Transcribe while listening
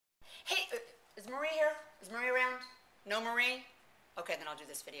Hey, is Marie here? Is Marie around? No Marie? Okay, then I'll do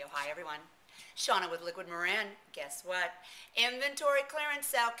this video. Hi, everyone. Shauna with Liquid Marin. Guess what? Inventory clearance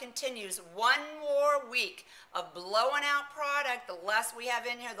sale continues. One more week of blowing out product. The less we have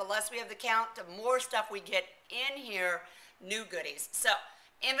in here, the less we have the count, the more stuff we get in here, new goodies. So,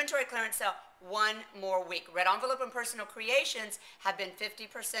 inventory clearance sale, one more week. Red Envelope and Personal Creations have been 50%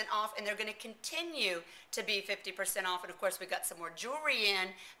 off, and they're going to continue to be 50% off. And of course, we got some more jewelry in.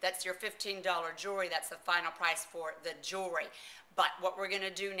 That's your $15 jewelry. That's the final price for the jewelry. But what we're going to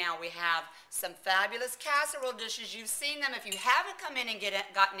do now, we have some fabulous casserole dishes. You've seen them. If you haven't come in and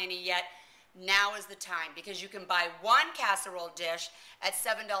gotten any yet, now is the time, because you can buy one casserole dish at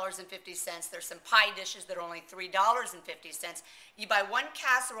 $7.50. There's some pie dishes that are only $3.50. You buy one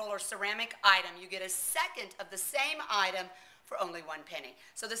casserole or ceramic item, you get a second of the same item for only 1 penny.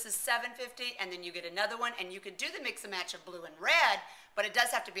 So this is $7.50, and then you get another one, and you could do the mix and match of blue and red, but it does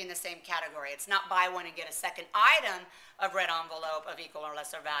have to be in the same category. It's not buy one and get a second item of Red Envelope of equal or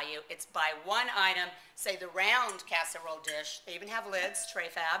lesser value. It's buy one item, say the round casserole dish. They even have lids, tray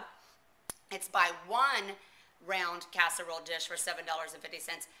fab. It's buy one round casserole dish for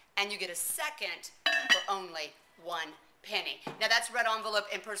 $7.50, and you get a second for only 1 penny. Now that's Red Envelope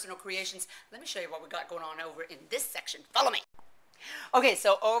and Personal Creations. Let me show you what we got going on over in this section. Follow me. Okay,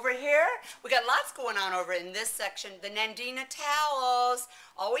 so over here, we got lots going on over in this section. The Nandina towels.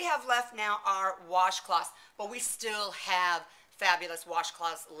 All we have left now are washcloths, but we still have fabulous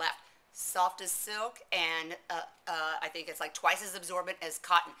washcloths left. Soft as silk, and I think it's like twice as absorbent as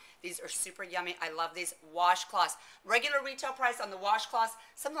cotton. These are super yummy. I love these washcloths. Regular retail price on the washcloths,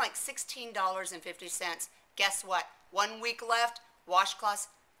 something like $16.50. Guess what? 1 week left. Washcloths,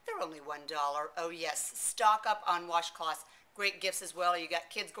 they're only $1. Oh yes, stock up on washcloths. Great gifts as well. You got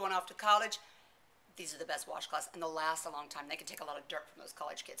kids going off to college. These are the best washcloths, and they'll last a long time. They can take a lot of dirt from those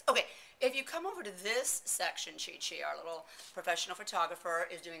college kids. Okay, if you come over to this section, Chi-Chi, our little professional photographer,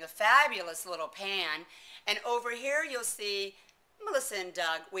 is doing a fabulous little pan. And over here, you'll see Melissa and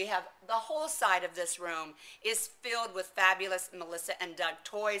Doug. We have the whole side of this room is filled with fabulous Melissa and Doug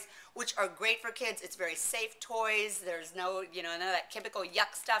toys, which are great for kids. It's very safe toys. There's no, none of that chemical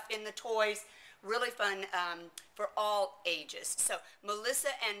yuck stuff in the toys. Really fun for all ages. So Melissa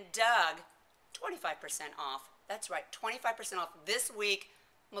and Doug, 25% off. That's right, 25% off this week,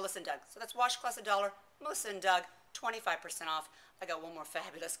 Melissa and Doug. So that's washcloths $1, Melissa and Doug, 25% off. I got one more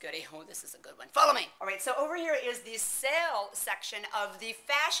fabulous goodie. Oh, this is a good one. Follow me. All right, so over here is the sale section of the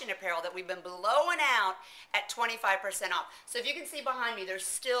fashion apparel that we've been blowing out at 25% off. So if you can see behind me, there's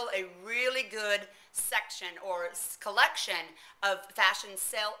still a really good section or collection of fashion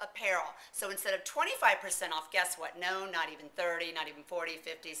sale apparel. So instead of 25% off, guess what? No, not even 30, not even 40,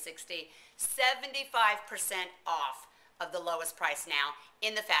 50, 60, 75% off of the lowest price now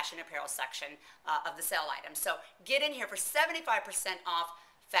in the fashion apparel section of the sale items. So get in here for 75% off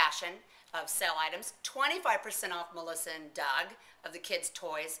fashion of sale items, 25% off Melissa and Doug of the kids'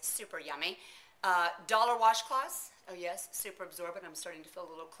 toys, super yummy. Dollar washcloths, oh yes, super absorbent. I'm starting to feel a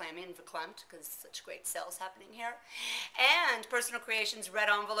little clammy and verklempt because such great sales happening here. And Personal Creations Red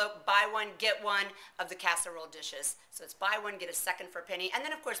Envelope, buy one, get one of the casserole dishes. So it's buy one, get a second for a penny. And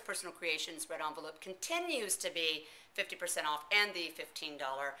then of course Personal Creations Red Envelope continues to be 50% off, and the $15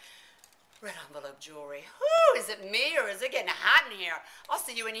 Red Envelope jewelry. Whoo, is it me or is it getting hot in here? I'll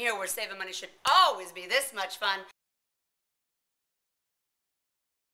see you in here where saving money should always be this much fun.